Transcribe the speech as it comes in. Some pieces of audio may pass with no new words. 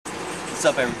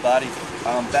What's up, everybody?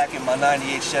 I'm back in my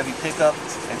 98 Chevy pickup,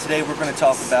 and today we're going to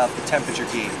talk about the temperature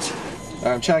gauge.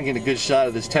 I'm trying to get a good shot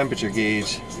of this temperature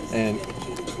gauge, and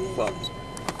well,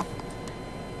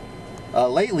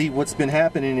 lately what's been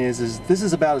happening is this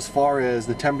is about as far as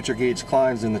the temperature gauge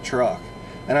climbs in the truck,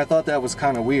 and I thought that was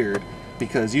kind of weird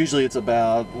because usually it's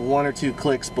about 1 or 2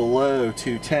 clicks below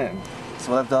 210.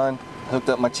 So what I've done, hooked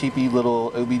up my cheapy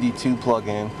little OBD2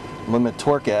 plug-in, limit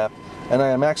torque app, and I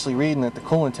am actually reading that the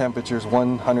coolant temperature is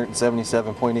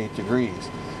 177.8 degrees.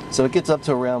 So it gets up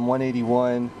to around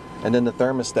 181, and then the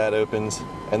thermostat opens,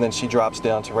 and then she drops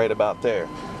down to right about there.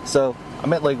 So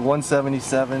I'm at like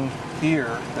 177 here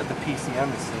that the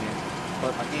PCM is seeing,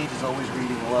 but my gauge is always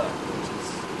reading low, which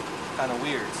is kind of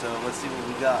weird. So let's see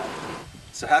what we got.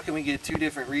 So how can we get 2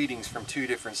 different readings from 2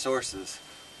 different sources?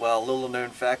 Well, a little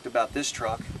known fact about this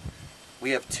truck,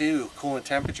 we have 2 coolant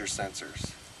temperature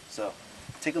sensors. So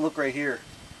take a look right here.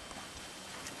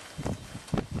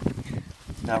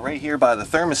 Now right here by the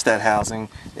thermostat housing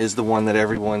is the one that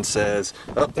everyone says,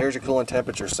 oh, there's your coolant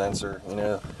temperature sensor, you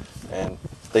know, and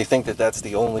they think that that's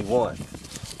the only one.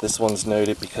 This one's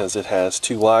noted because it has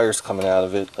 2 wires coming out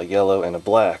of it, a yellow and a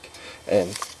black,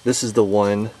 and this is the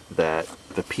one that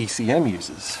the PCM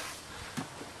uses.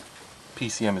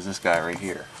 PCM is this guy right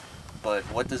here. But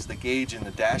what does the gauge in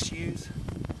the dash use?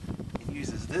 It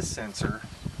uses this sensor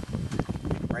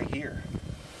right here.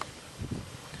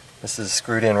 This is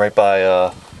screwed in right by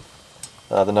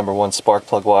the number 1 spark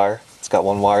plug wire. It's got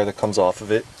 1 wire that comes off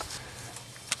of it,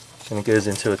 and it goes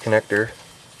into a connector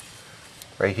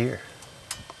right here.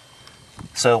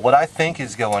 So what I think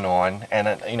is going on,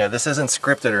 and you know, this isn't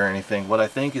scripted or anything, what I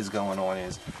think is going on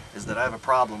is that I have a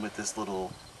problem with this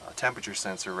little temperature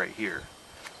sensor right here.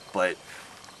 But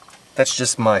that's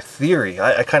just my theory.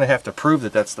 I kind of have to prove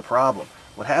that that's the problem.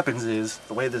 What happens is,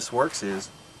 the way this works is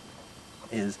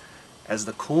as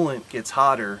the coolant gets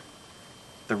hotter,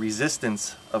 the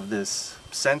resistance of this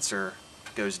sensor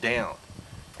goes down,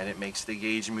 and it makes the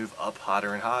gauge move up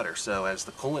hotter and hotter. So as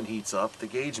the coolant heats up, the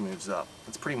gauge moves up.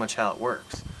 That's pretty much how it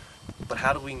works. But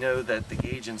how do we know that the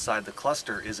gauge inside the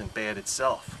cluster isn't bad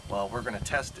itself? Well, we're going to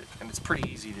test it, and it's pretty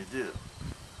easy to do.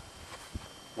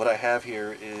 What I have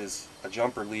here is a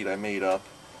jumper lead I made up.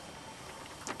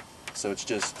 So it's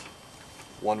just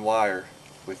 1 wire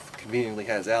with, conveniently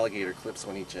has alligator clips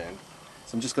on each end.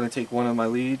 So I'm just going to take one of my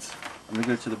leads, I'm going to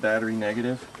go to the battery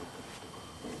negative,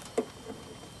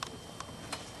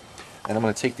 and I'm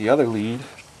going to take the other lead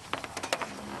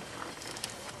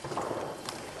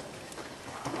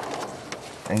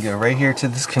and go right here to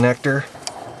this connector,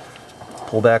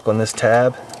 pull back on this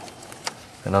tab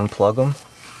and unplug them,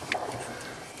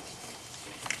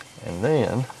 and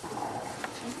then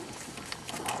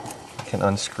I can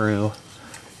unscrew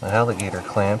my alligator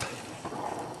clamp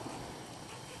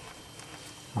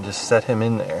and just set him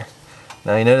in there.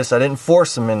 Now you notice I didn't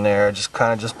force him in there, I just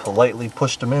kind of just politely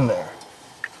pushed him in there.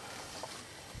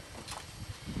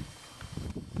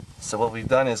 So what we've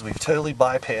done is we've totally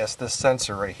bypassed this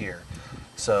sensor right here.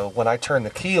 So when I turn the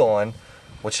key on,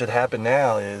 what should happen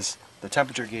now is the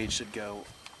temperature gauge should go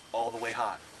all the way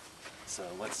hot. So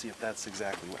let's see if that's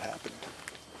exactly what happened.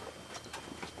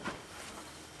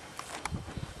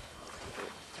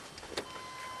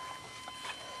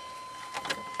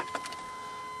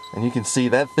 And you can see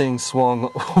that thing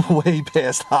swung way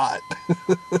past hot.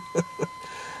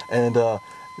 And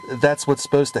that's what's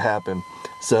supposed to happen.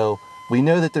 So we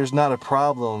know that there's not a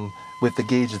problem with the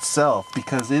gauge itself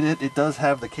because it does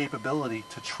have the capability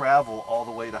to travel all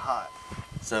the way to hot.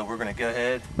 So we're going to go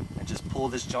ahead and just pull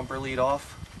this jumper lead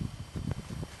off.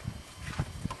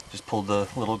 Just pull the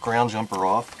little ground jumper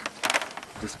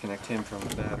off. Disconnect him from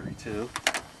the battery too.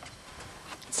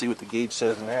 Let's see what the gauge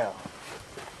says now.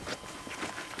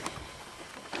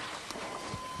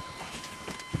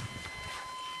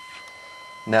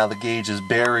 Now the gauge is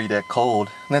buried at cold,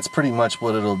 and that's pretty much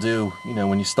what it'll do, you know,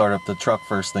 when you start up the truck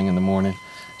first thing in the morning.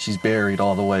 She's buried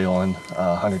all the way on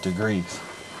 100 degrees.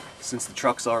 Since the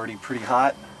truck's already pretty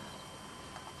hot,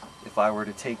 if I were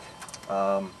to take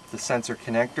the sensor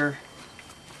connector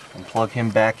and plug him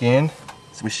back in,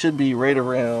 so we should be right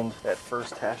around that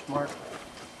first hash mark.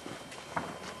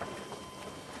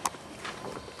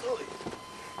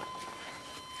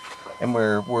 And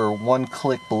we're 1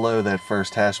 click below that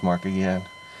first hash mark again.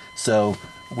 So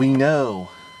we know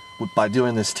by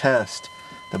doing this test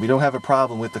that we don't have a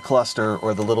problem with the cluster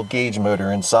or the little gauge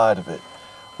motor inside of it.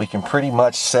 We can pretty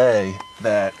much say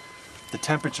that the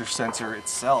temperature sensor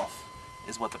itself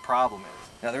is what the problem is.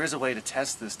 Now there is a way to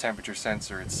test this temperature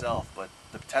sensor itself, but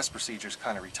the test procedure is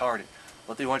kind of retarded.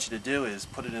 What they want you to do is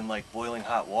put it in like boiling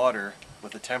hot water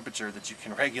with a temperature that you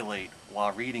can regulate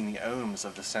while reading the ohms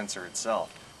of the sensor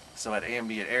itself. So at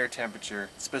ambient air temperature,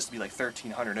 it's supposed to be like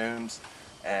 1300 ohms.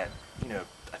 At,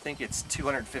 I think it's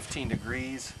 215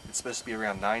 degrees, it's supposed to be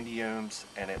around 90 ohms,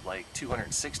 and at like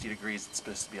 260 degrees, it's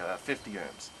supposed to be about 50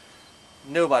 ohms.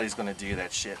 Nobody's going to do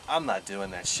that shit. I'm not doing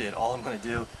that shit. All I'm going to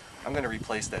do, I'm going to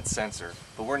replace that sensor.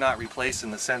 But we're not replacing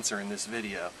the sensor in this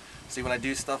video. See, when I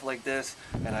do stuff like this,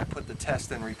 and I put the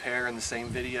test and repair in the same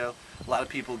video, a lot of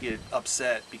people get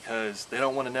upset because they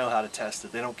don't want to know how to test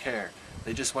it. They don't care.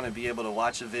 They just want to be able to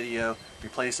watch a video,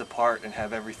 replace a part, and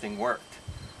have everything worked.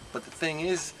 But the thing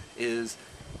is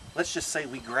let's just say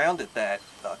we grounded that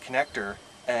connector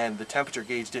and the temperature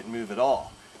gauge didn't move at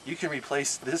all. You can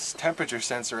replace this temperature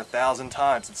sensor 1,000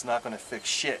 times. It's not going to fix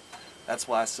shit. That's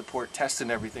why I support testing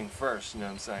everything first, you know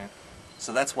what I'm saying?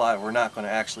 So that's why we're not going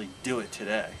to actually do it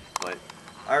today. But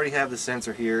I already have the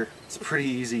sensor here. It's a pretty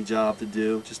easy job to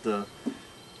do. Just to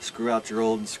screw out your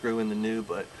old and screw in the new,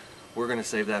 but we're going to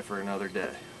save that for another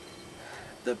day.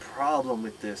 The problem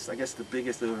with this, I guess the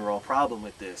biggest overall problem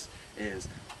with this is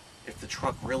if the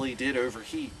truck really did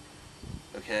overheat,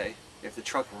 okay? If the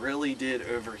truck really did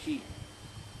overheat,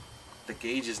 the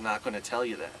gauge is not going to tell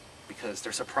you that because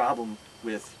there's a problem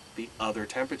with the other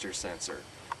temperature sensor.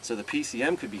 So the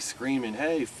PCM could be screaming,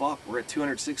 hey, fuck, we're at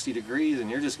 260 degrees and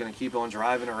you're just going to keep on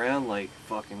driving around like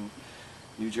fucking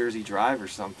New Jersey Drive or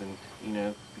something,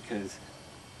 because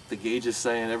the gauge is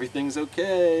saying everything's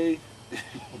okay.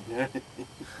 The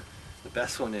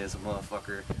best one is a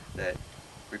motherfucker that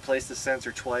replaced the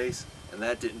sensor twice and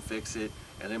that didn't fix it,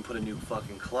 and then put a new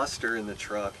fucking cluster in the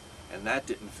truck and that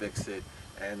didn't fix it,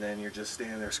 and then you're just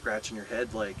standing there scratching your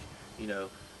head like,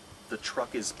 the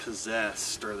truck is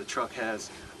possessed, or the truck has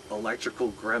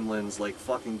electrical gremlins like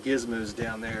fucking gizmos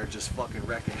down there just fucking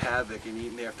wrecking havoc and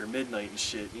eating after midnight and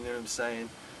shit, you know what I'm saying?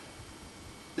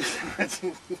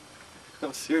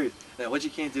 I'm serious. Now what you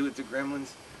can't do with the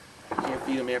gremlins, you can't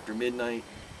feed them after midnight,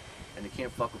 and you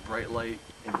can't fuck with bright light,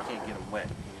 and you can't get them wet,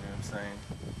 you know what I'm saying?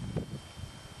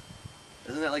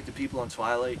 Isn't that like the people on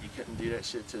Twilight? You couldn't do that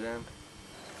shit to them?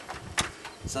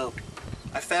 So,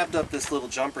 I fabbed up this little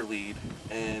jumper lead,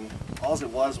 and all it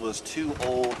was 2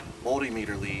 old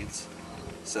multimeter leads,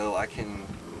 so I can,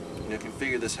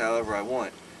 configure this however I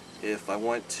want. If I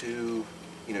want to,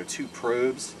 2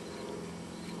 probes,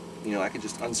 I can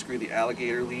just unscrew the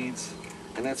alligator leads,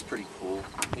 and that's pretty cool.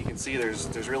 You can see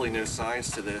there's really no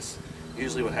science to this.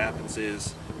 Usually what happens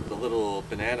is the little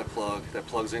banana plug that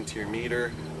plugs into your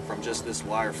meter from just this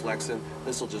wire flexing,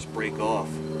 this will just break off.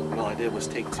 And all I did was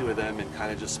take 2 of them and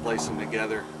kind of just splice them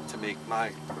together to make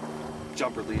my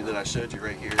jumper lead that I showed you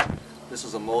right here. This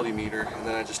was a multimeter, and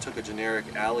then I just took a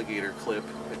generic alligator clip,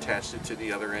 attached it to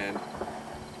the other end,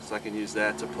 so I can use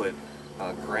that to put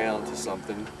ground to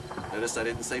something. Notice I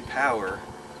didn't say power,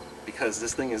 because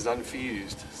this thing is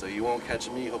unfused, so you won't catch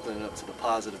me hooking it up to the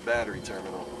positive battery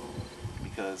terminal.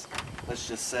 Because let's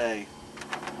just say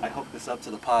I hook this up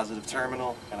to the positive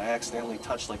terminal and I accidentally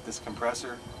touch like this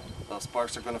compressor, those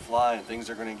sparks are going to fly and things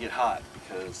are going to get hot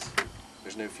because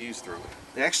there's no fuse through it.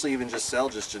 They actually even just sell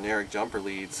just generic jumper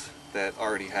leads that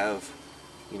already have,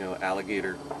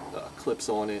 alligator clips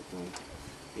on it, and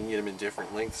you can get them in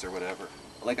different lengths or whatever.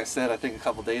 Like I said, I think a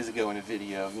couple days ago in a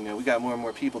video, we got more and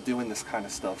more people doing this kind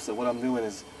of stuff. So what I'm doing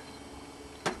is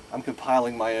I'm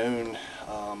compiling my own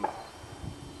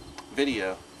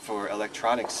video for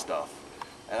electronics stuff.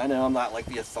 And I know I'm not like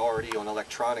the authority on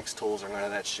electronics tools or none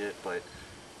of that shit, but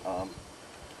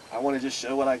I want to just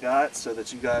show what I got so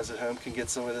that you guys at home can get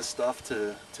some of this stuff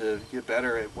to get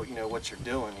better at what what you're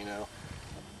doing.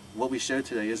 What we showed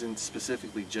today isn't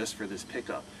specifically just for this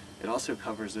pickup. It also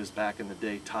covers those back in the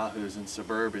day Tahoes and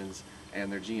Suburbans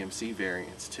and their GMC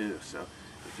variants too. So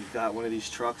if you've got one of these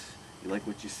trucks, you like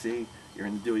what you see, you're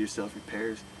into do-it-yourself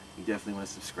repairs, you definitely want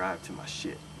to subscribe to my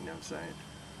shit, you know what I'm saying?